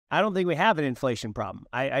I don't think we have an inflation problem.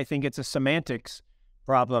 I think it's a semantics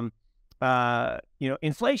problem.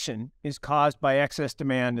 Inflation is caused by excess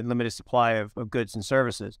demand and limited supply of goods and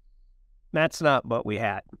services. That's not what we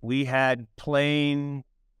had. We had plain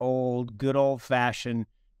old, good old-fashioned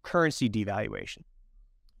currency devaluation.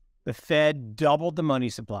 The Fed doubled the money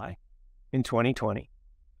supply in 2020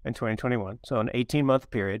 and 2021, so an 18-month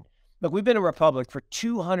period. Look, we've been a republic for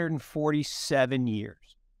 247 years.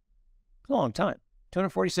 It's a long time,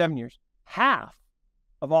 247 years. Half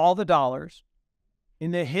of all the dollars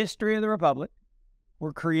in the history of the republic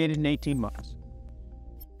were created in 18 months.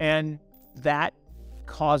 And that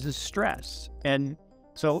causes stress. And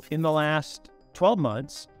so in the last 12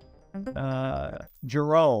 months,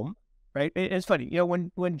 Jerome, right? It's funny,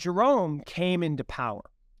 when Jerome came into power,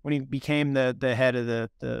 when he became the head of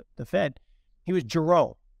the Fed, he was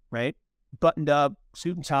Jerome, right? Buttoned up,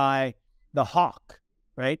 suit and tie, the hawk,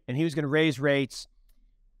 right? And he was going to raise rates.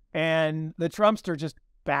 And the Trumpster just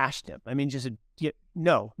bashed him. I mean, just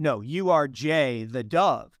no, you are Jay, the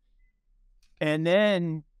dove. And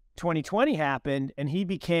then 2020 happened, and he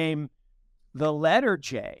became the letter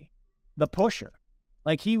J, the pusher.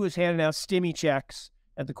 Like he was handing out stimmy checks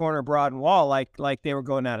at the corner of Broad and Wall like they were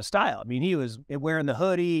going out of style. I mean, he was wearing the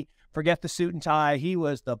hoodie, forget the suit and tie. He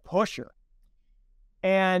was the pusher.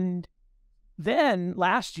 And then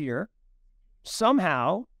last year,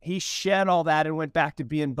 somehow he shed all that and went back to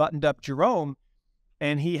being buttoned up Jerome,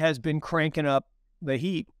 and he has been cranking up the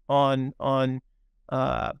heat on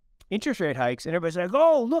interest rate hikes. And everybody's like,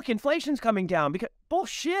 oh, look, inflation's coming down. Because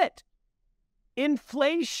bullshit.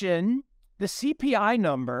 Inflation, the CPI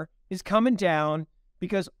number is coming down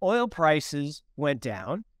because oil prices went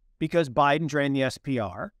down, because Biden drained the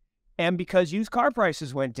SPR, and because used car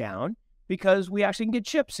prices went down, because we actually can get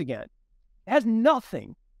chips again. It has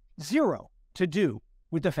nothing, zero, to do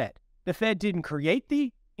with the Fed. The Fed didn't create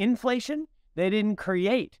the inflation. They didn't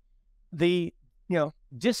create the,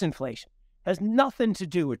 disinflation. It has nothing to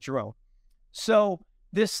do with Jerome. So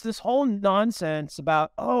this whole nonsense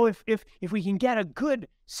about, oh, if we can get a good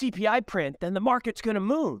CPI print, then the market's going to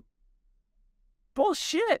move.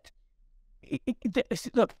 Bullshit.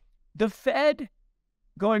 Look, the Fed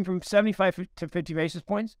going from 75 to 50 basis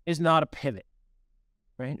points is not a pivot,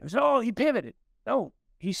 right? Oh, he pivoted. No,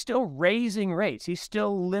 he's still raising rates. He's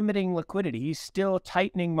still limiting liquidity. He's still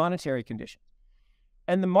tightening monetary conditions.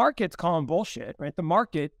 And the market's calling bullshit, right? The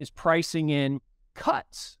market is pricing in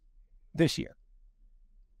cuts this year.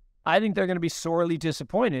 I think they're going to be sorely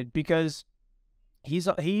disappointed because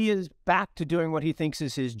he is back to doing what he thinks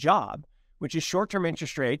is his job, which is short-term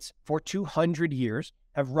interest rates for 200 years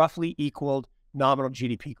have roughly equaled nominal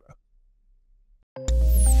GDP growth.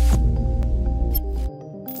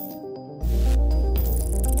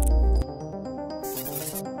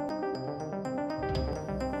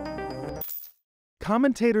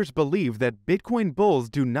 Commentators believe that Bitcoin bulls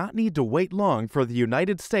do not need to wait long for the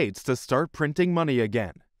United States to start printing money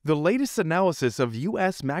again. The latest analysis of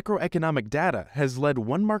U.S. macroeconomic data has led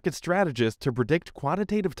one market strategist to predict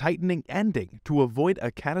quantitative tightening ending to avoid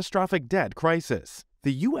a catastrophic debt crisis.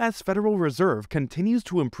 The U.S. Federal Reserve continues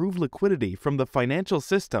to improve liquidity from the financial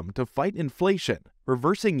system to fight inflation,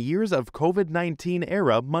 reversing years of COVID-19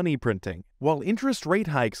 era money printing. While interest rate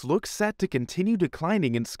hikes look set to continue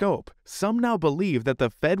declining in scope, some now believe that the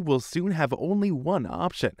Fed will soon have only one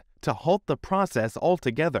option: to halt the process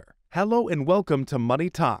altogether. Hello and welcome to Money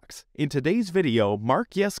Talks. In today's video,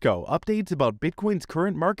 Mark Yusko updates about Bitcoin's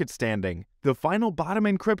current market standing, the final bottom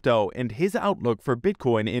in crypto, and his outlook for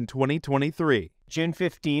Bitcoin in 2023. June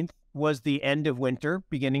 15th was the end of winter,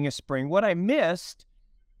 beginning of spring. What I missed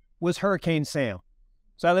was Hurricane Sam.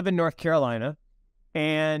 So I live in North Carolina,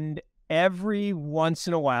 and every once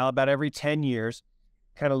in a while, about every 10 years,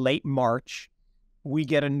 kind of late March, we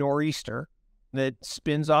get a nor'easter that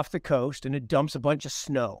spins off the coast and it dumps a bunch of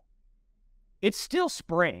snow. It's still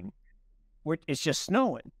spring. It's just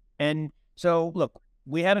snowing. And so, look,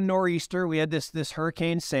 we had a nor'easter. We had this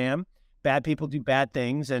Hurricane Sam. Bad people do bad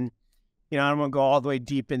things. And, I don't want to go all the way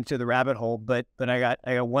deep into the rabbit hole, but I got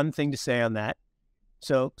one thing to say on that.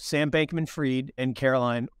 So Sam Bankman-Fried and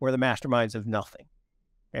Caroline were the masterminds of nothing.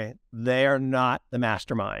 Okay? They are not the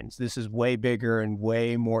masterminds. This is way bigger and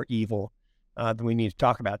way more evil than we need to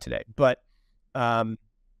talk about today. But And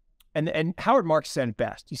Howard Marks said it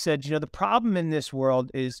best. He said, the problem in this world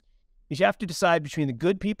is you have to decide between the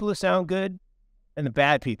good people who sound good and the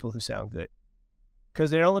bad people who sound good.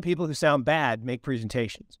 Because they're only people who sound bad make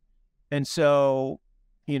presentations. And so,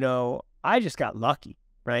 I just got lucky,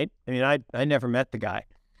 right? I mean, I never met the guy.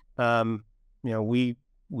 We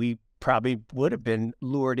probably would have been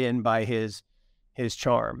lured in by his his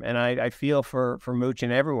charm. And I feel for Mooch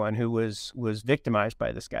and everyone who was victimized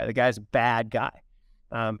by this guy. The guy's a bad guy.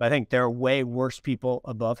 I think there are way worse people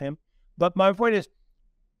above him. But my point is,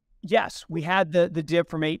 yes, we had the dip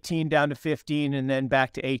from 18 down to 15 and then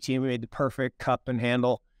back to 18. We made the perfect cup and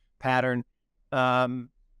handle pattern.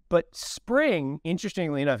 But spring,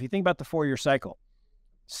 interestingly enough, you think about the 4-year cycle,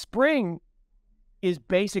 spring is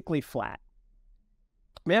basically flat.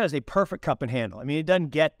 I mean, that is a perfect cup and handle. I mean, it doesn't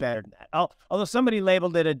get better than that. Although somebody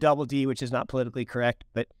labeled it a double D, which is not politically correct,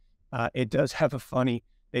 but it does have a funny,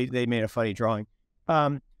 they made a funny drawing.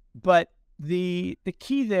 But the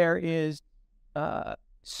key there is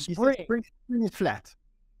spring is flat.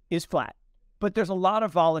 Is flat. But there's a lot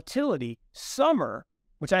of volatility. Summer,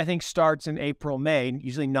 which I think starts in April, May,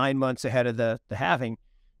 usually 9 months ahead of the halving,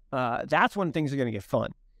 that's when things are going to get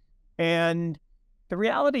fun. And the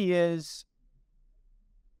reality is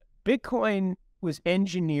Bitcoin was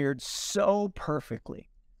engineered so perfectly.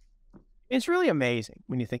 It's really amazing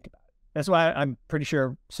when you think about it. That's why I'm pretty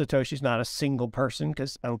sure Satoshi's not a single person,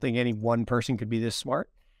 because I don't think any one person could be this smart.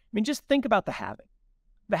 I mean, just think about the halving.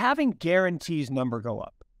 The halving guarantees number go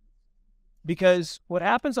up. Because what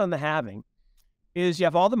happens on the halving is you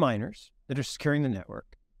have all the miners that are securing the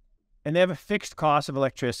network, and they have a fixed cost of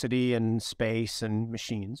electricity and space and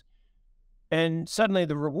machines. And suddenly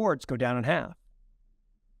the rewards go down in half.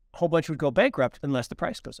 A whole bunch would go bankrupt unless the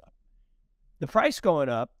price goes up. The price going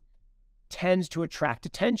up tends to attract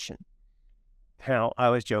attention. Now, I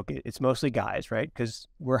always joke, it's mostly guys, right? Because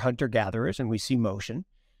we're hunter-gatherers and we see motion.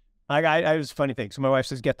 I was a funny thing. So my wife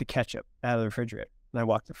says, get the ketchup out of the refrigerator. And I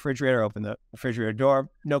walk the refrigerator, open the refrigerator door,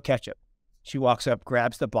 no ketchup. She walks up,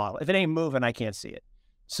 grabs the bottle. If it ain't moving, I can't see it.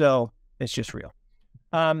 So it's just real.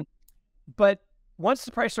 But once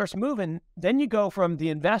the price starts moving, then you go from the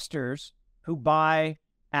investors who buy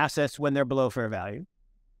assets when they're below fair value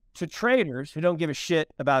to traders who don't give a shit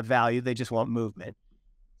about value. They just want movement,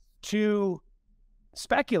 to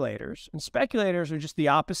speculators. And speculators are just the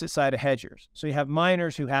opposite side of hedgers. So you have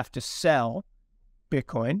miners who have to sell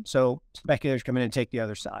Bitcoin. So speculators come in and take the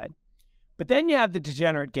other side. But then you have the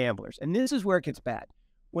degenerate gamblers. And this is where it gets bad.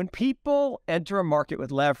 When people enter a market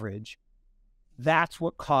with leverage, that's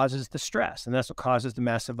what causes the stress. And that's what causes the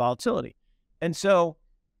massive volatility. And so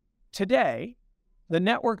today, the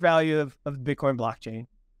network value of the Bitcoin blockchain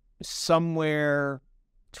is somewhere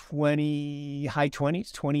high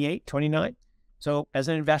 20s, 28, 29. So as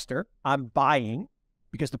an investor, I'm buying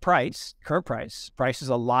because the current price is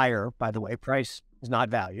a liar, by the way. Price is not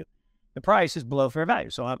value. The price is below fair value.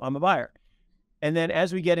 So I'm a buyer. And then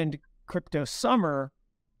as we get into crypto summer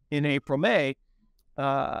in April, May,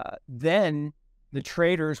 then the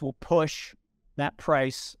traders will push that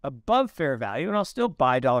price above fair value, and I'll still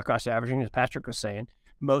buy dollar cost averaging, as Patrick was saying.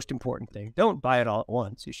 Most important thing, don't buy it all at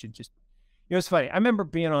once. You should just, it's funny. I remember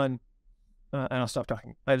being on, and I'll stop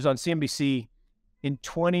talking. I was on CNBC in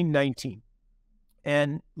 2019,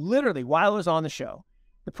 and literally while I was on the show,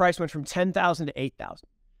 the price went from 10,000 to 8,000.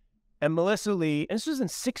 And Melissa Lee, and this was in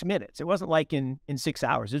 6 minutes. It wasn't like in 6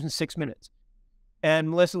 hours. It was in 6 minutes. And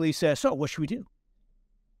Melissa Lee says, so what should we do?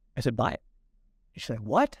 I said, buy it. She's like,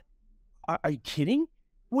 what? Are you kidding?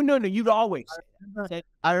 Well, no, you'd always.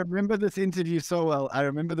 I remember this interview so well. I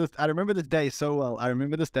remember this day so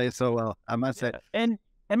well. I must say. And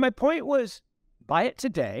my point was, buy it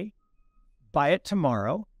today, buy it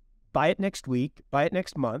tomorrow, buy it next week, buy it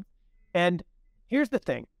next month. And here's the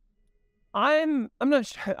thing. I'm not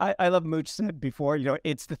sure. I love Mooch said before,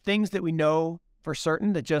 it's the things that we know for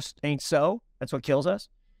certain that just ain't so. That's what kills us.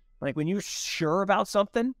 Like when you're sure about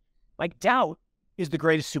something, like doubt is the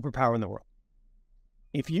greatest superpower in the world.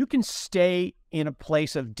 If you can stay in a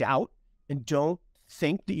place of doubt and don't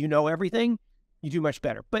think that you know everything, you do much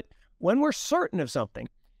better. But when we're certain of something,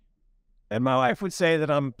 and my wife would say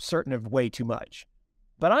that I'm certain of way too much,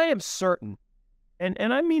 but I am certain, and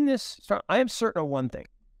I mean this, I am certain of one thing,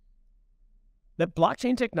 that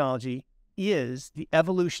blockchain technology is the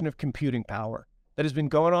evolution of computing power that has been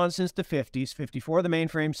going on since the 50s, 54 the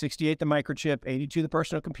mainframe, 68 the microchip, 82 the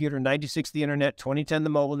personal computer, 96 the internet, 2010 the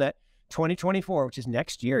mobile net, 2024, which is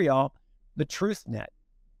next year, y'all, the truth net.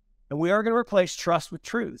 And we are going to replace trust with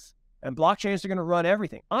truth. And blockchains are going to run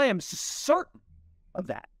everything. I am certain of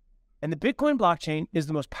that. And the Bitcoin blockchain is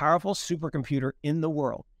the most powerful supercomputer in the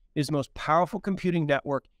world. It is the most powerful computing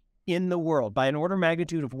network in the world by an order of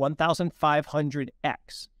magnitude of 1,500x.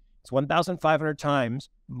 It's 1,500 times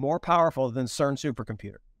more powerful than CERN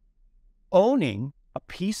supercomputer. Owning a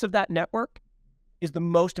piece of that network is the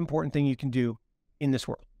most important thing you can do in this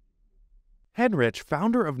world. Henrich,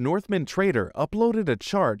 founder of Northman Trader, uploaded a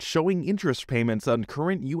chart showing interest payments on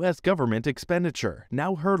current U.S. government expenditure,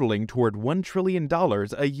 now hurtling toward $1 trillion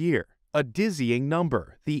a year. A dizzying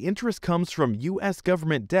number. The interest comes from U.S.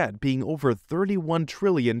 government debt being over $31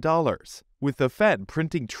 trillion, with the Fed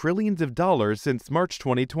printing trillions of dollars since March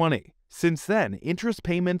 2020. Since then, interest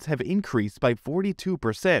payments have increased by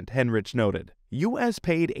 42%, Henrich noted. U.S.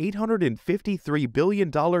 paid $853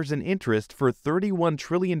 billion in interest for $31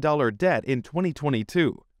 trillion debt in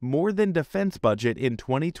 2022, more than defense budget in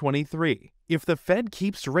 2023. If the Fed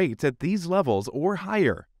keeps rates at these levels or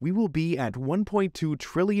higher, we will be at $1.2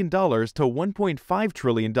 trillion to $1.5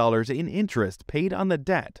 trillion in interest paid on the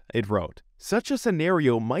debt, it wrote. Such a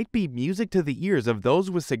scenario might be music to the ears of those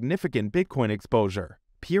with significant Bitcoin exposure.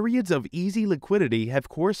 Periods of easy liquidity have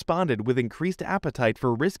corresponded with increased appetite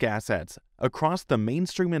for risk assets across the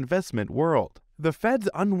mainstream investment world. The Fed's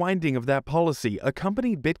unwinding of that policy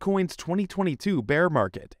accompanied Bitcoin's 2022 bear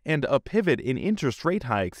market, and a pivot in interest rate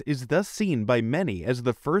hikes is thus seen by many as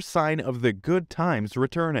the first sign of the good times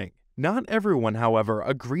returning. Not everyone, however,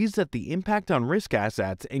 agrees that the impact on risk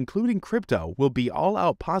assets, including crypto, will be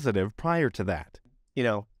all-out positive prior to that. You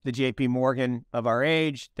know, the J.P. Morgan of our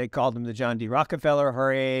age, they called him the John D. Rockefeller of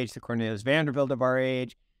our age, the Cornelius Vanderbilt of our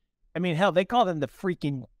age. I mean, hell, they call him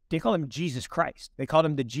they call him Jesus Christ. They called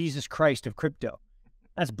him the Jesus Christ of crypto.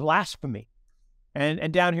 That's blasphemy.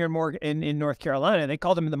 And down here in North Carolina, they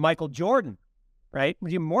called him the Michael Jordan, right? It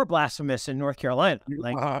was even more blasphemous in North Carolina.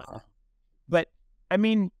 But, I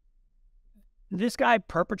mean, this guy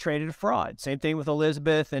perpetrated a fraud. Same thing with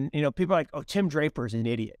Elizabeth. And, you know, people are like, oh, Tim Draper's an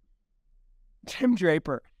idiot. Tim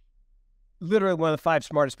Draper, literally one of the 5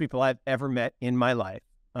 smartest people I've ever met in my life.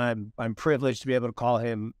 I'm privileged to be able to call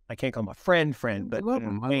him, I can't call him a friend, but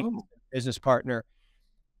business partner.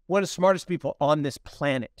 One of the smartest people on this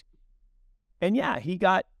planet. And yeah, he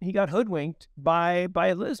got hoodwinked by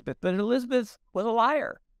Elizabeth, but Elizabeth was a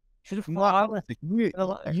liar. She's a fraud. You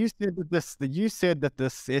said that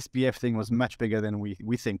this SBF thing was much bigger than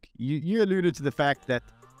we think. You alluded to the fact that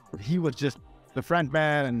he was just the front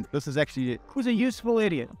man, and this is actually who's a useful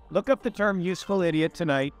idiot. Look up the term useful idiot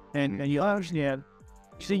tonight, and you'll understand.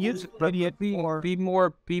 He's a useful idiot. Be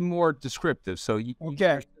more descriptive. So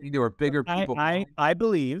there are bigger people. I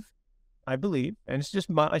believe, and it's just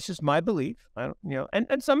my belief. I don't, you know,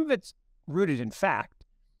 and some of it's rooted in fact.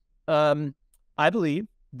 I believe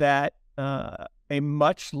that a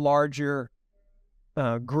much larger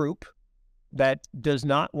group that does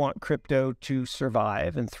not want crypto to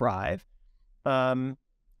survive and thrive.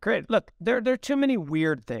 Great. Look, there are too many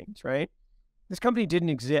weird things, right? This company didn't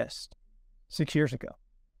exist 6 years ago.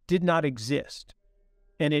 Did not exist.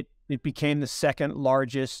 And it became the second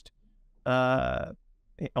largest, on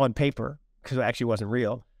paper, because it actually wasn't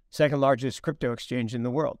real, second largest crypto exchange in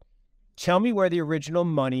the world. Tell me where the original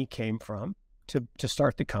money came from to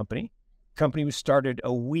start the company. The company was started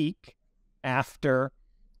a week after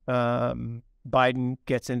Biden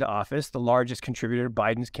gets into office. The largest contributor to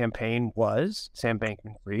Biden's campaign was Sam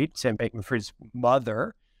Bankman-Fried. Sam Bankman-Fried's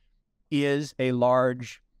mother is a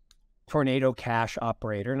large Tornado Cash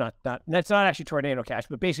operator. That's not actually Tornado Cash,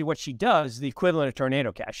 but basically what she does is the equivalent of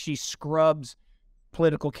Tornado Cash. She scrubs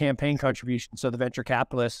political campaign contributions so the venture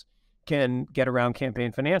capitalists can get around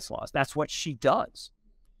campaign finance laws. That's what she does.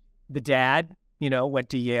 The dad, you know, went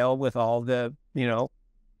to Yale with all the, you know,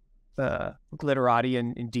 glitterati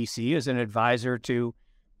in DC as an advisor to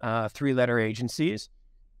 3-letter agencies.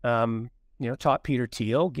 You know, taught Peter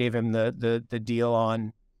Thiel, gave him the deal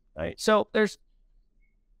on. Right? So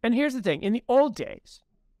and here's the thing: in the old days,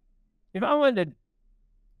 if I wanted to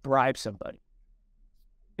bribe somebody,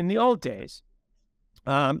 in the old days,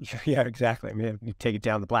 yeah, exactly. I mean, you take it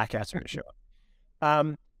down, the black hats are going to show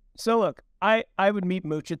up. So look, I would meet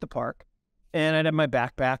Mooch at the park. And I'd have my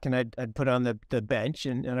backpack, and I'd put it on the bench,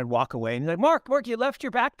 and I'd walk away. And he's like, Mark, you left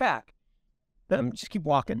your backpack. Then just keep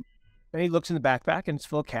walking. And he looks in the backpack, and it's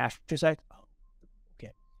full of cash. Just like, oh,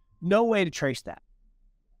 okay. No way to trace that.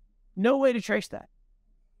 No way to trace that.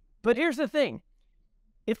 But here's the thing.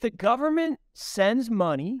 If the government sends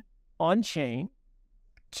money on chain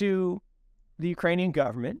to the Ukrainian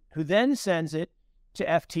government, who then sends it to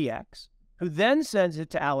FTX, who then sends it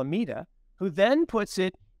to Alameda, who then puts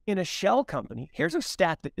it in a shell company. Here's a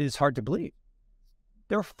stat that is hard to believe.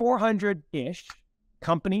 There are 400-ish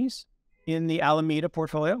companies in the Alameda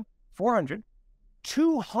portfolio. 400.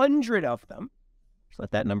 200 of them, just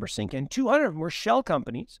let that number sink in, 200 of them were shell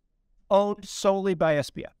companies owned solely by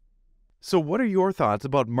SBF. So what are your thoughts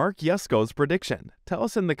about Mark Yusko's prediction? Tell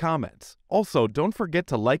us in the comments. Also, don't forget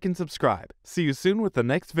to like and subscribe. See you soon with the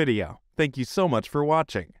next video. Thank you so much for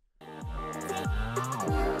watching.